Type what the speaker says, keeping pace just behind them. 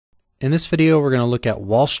In this video, we're going to look at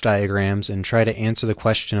Walsh diagrams and try to answer the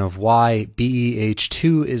question of why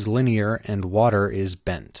BeH2 is linear and water is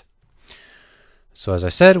bent. So as I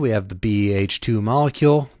said, we have the BeH2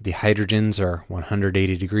 molecule. The hydrogens are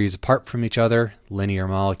 180 degrees apart from each other, linear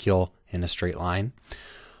molecule in a straight line.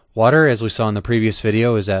 Water, as we saw in the previous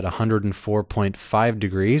video, is at 104.5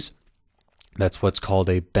 degrees. That's what's called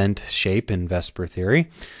a bent shape in Vesper theory.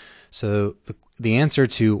 So the answer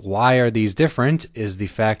to why are these different is the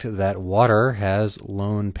fact that water has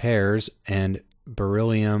lone pairs and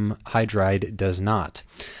beryllium hydride does not.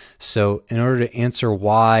 So in order to answer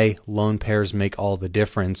why lone pairs make all the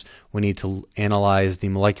difference, we need to analyze the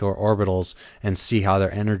molecular orbitals and see how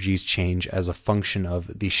their energies change as a function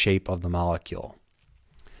of the shape of the molecule.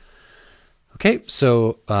 Okay,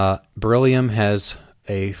 so beryllium has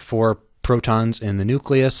 4 protons in the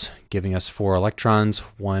nucleus, giving us 4 electrons,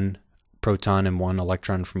 1 proton and 1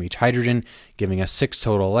 electron from each hydrogen, giving us 6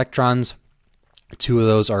 total electrons. 2 of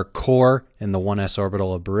those are core in the 1s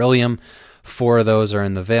orbital of beryllium. 4 of those are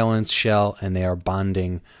in the valence shell, and they are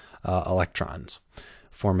bonding electrons,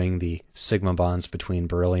 forming the sigma bonds between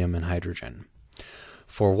beryllium and hydrogen.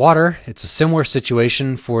 For water, it's a similar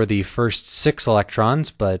situation for the first 6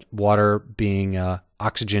 electrons, but water being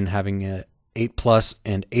oxygen having 8 plus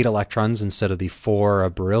and 8 electrons instead of the 4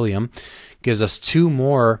 of beryllium, gives us 2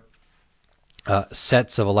 more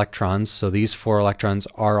sets of electrons. So these 4 electrons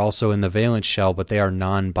are also in the valence shell, but they are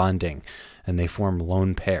non-bonding and they form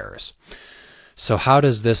lone pairs. So how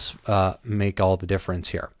does this make all the difference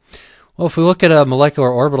here? Well, if we look at a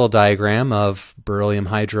molecular orbital diagram of beryllium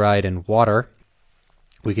hydride and water,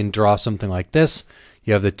 we can draw something like this.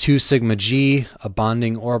 You have the 2 sigma G, a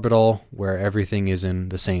bonding orbital where everything is in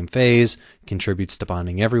the same phase, contributes to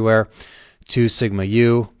bonding everywhere. 2 sigma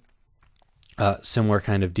U, similar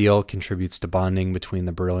kind of deal, contributes to bonding between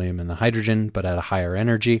the beryllium and the hydrogen, but at a higher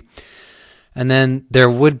energy. And then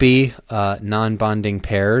there would be non-bonding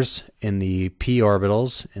pairs in the p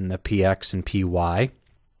orbitals, in the px and py.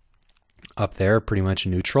 Up there, pretty much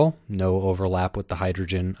neutral, no overlap with the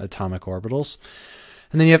hydrogen atomic orbitals.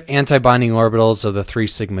 And then you have anti-bonding orbitals of the 3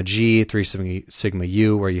 sigma G, 3 sigma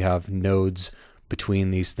U, where you have nodes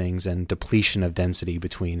between these things and depletion of density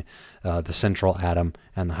between the central atom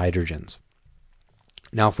and the hydrogens.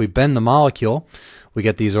 Now, if we bend the molecule, we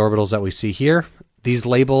get these orbitals that we see here. These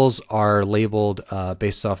labels are labeled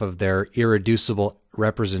based off of their irreducible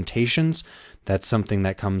representations. That's something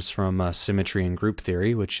that comes from symmetry and group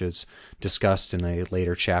theory, which is discussed in a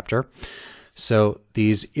later chapter. So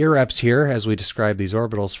these irreps here, as we describe these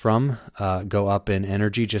orbitals from, go up in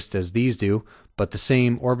energy just as these do, but the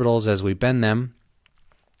same orbitals as we bend them,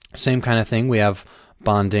 same kind of thing. We have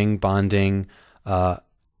bonding,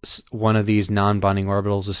 one of these non-bonding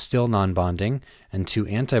orbitals is still non-bonding, and 2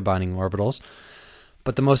 anti-bonding orbitals.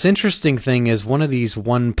 But the most interesting thing is one of these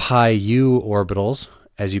 1 pi u orbitals,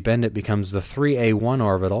 as you bend it, becomes the 3a1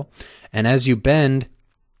 orbital, and as you bend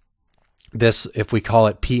this, if we call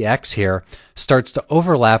it px here, starts to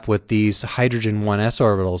overlap with these hydrogen 1s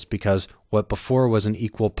orbitals, because what before was an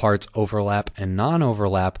equal parts overlap and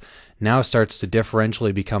non-overlap now starts to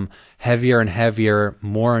differentially become heavier and heavier,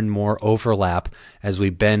 more and more overlap as we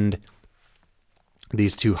bend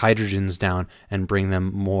these 2 hydrogens down and bring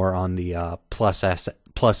them more on the plus x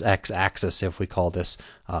axis, if we call this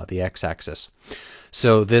the x-axis.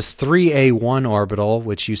 So this 3a1 orbital,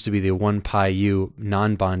 which used to be the 1 pi u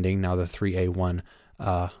non-bonding, now the 3a1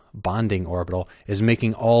 bonding orbital, is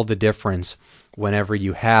making all the difference whenever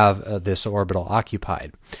you have this orbital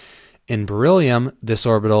occupied. In beryllium, this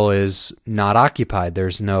orbital is not occupied.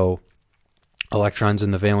 There's no electrons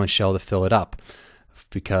in the valence shell to fill it up,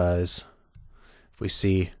 because if we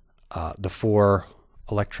see the 4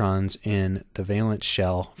 electrons in the valence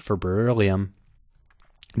shell for beryllium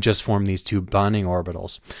just form these 2 bonding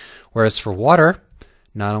orbitals. Whereas for water,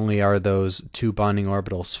 not only are those 2 bonding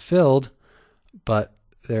orbitals filled, but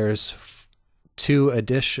there's 2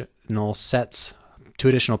 additional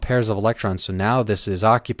pairs of electrons. So now this is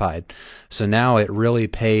occupied. So now it really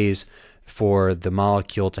pays for the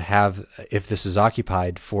molecule to have, if this is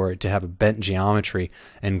occupied, for it to have a bent geometry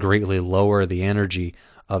and greatly lower the energy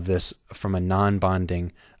of this from a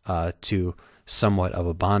non-bonding to somewhat of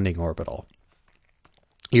a bonding orbital,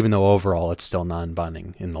 even though overall it's still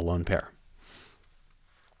non-bonding in the lone pair.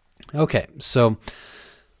 Okay, so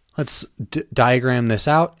let's diagram this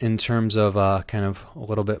out in terms of kind of a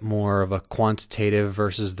little bit more of a quantitative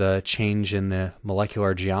versus the change in the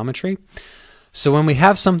molecular geometry. So when we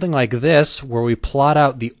have something like this, where we plot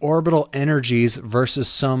out the orbital energies versus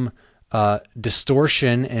some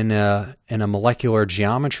distortion in a molecular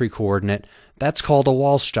geometry coordinate, that's called a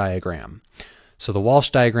Walsh diagram. So the Walsh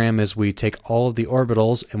diagram is we take all of the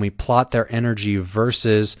orbitals and we plot their energy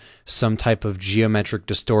versus some type of geometric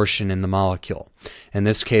distortion in the molecule. In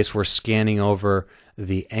this case, we're scanning over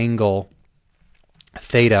the angle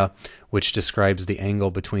theta, which describes the angle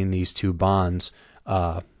between these two bonds.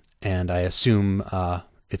 And I assume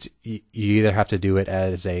you either have to do it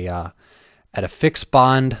as at a fixed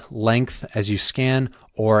bond length as you scan,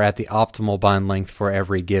 or at the optimal bond length for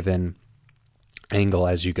every given angle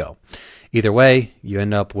as you go. Either way, you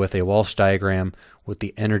end up with a Walsh diagram with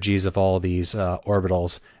the energies of all these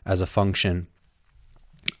orbitals as a function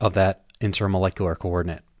of that intermolecular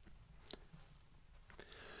coordinate.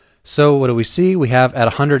 So what do we see? We have at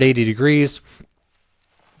 180 degrees,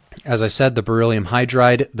 as I said, the beryllium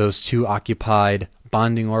hydride, those two occupied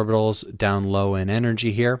bonding orbitals down low in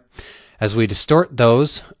energy here. As we distort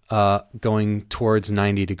those, going towards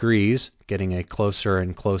 90 degrees, getting a closer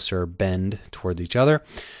and closer bend toward each other,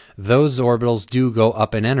 those orbitals do go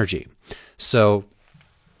up in energy. So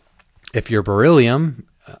if you're beryllium,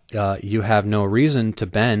 you have no reason to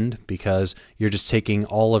bend because you're just taking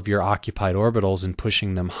all of your occupied orbitals and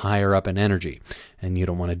pushing them higher up in energy, and you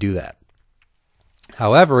don't want to do that.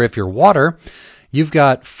 However, if you're water, you've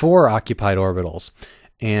got 4 occupied orbitals,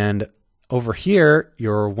 and over here,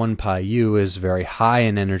 your 1 pi u is very high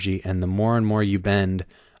in energy, and the more and more you bend,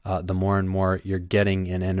 the more and more you're getting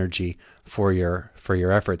in energy for your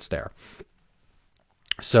efforts there.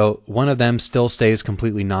 So one of them still stays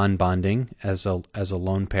completely non-bonding as a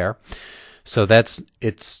lone pair. So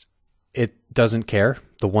it doesn't care.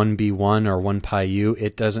 The 1b1 or 1 pi u,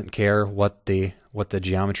 it doesn't care what the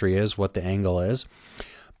geometry is, what the angle is.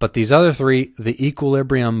 But these other 3, the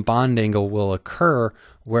equilibrium bond angle will occur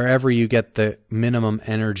wherever you get the minimum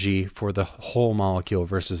energy for the whole molecule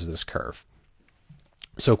versus this curve.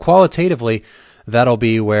 So qualitatively, that'll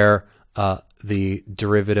be where the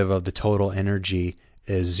derivative of the total energy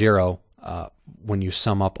is 0 when you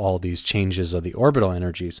sum up all these changes of the orbital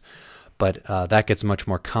energies. But that gets much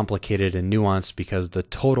more complicated and nuanced because the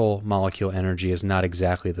total molecule energy is not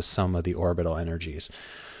exactly the sum of the orbital energies.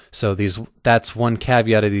 So that's one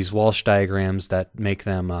caveat of these Walsh diagrams that make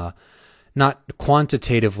them not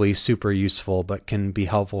quantitatively super useful, but can be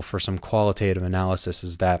helpful for some qualitative analysis,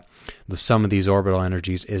 is that the sum of these orbital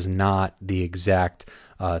energies is not the exact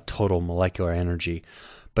total molecular energy.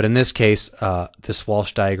 But in this case, this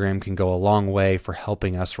Walsh diagram can go a long way for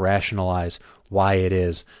helping us rationalize why it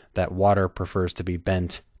is that water prefers to be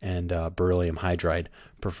bent and beryllium hydride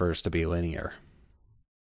prefers to be linear.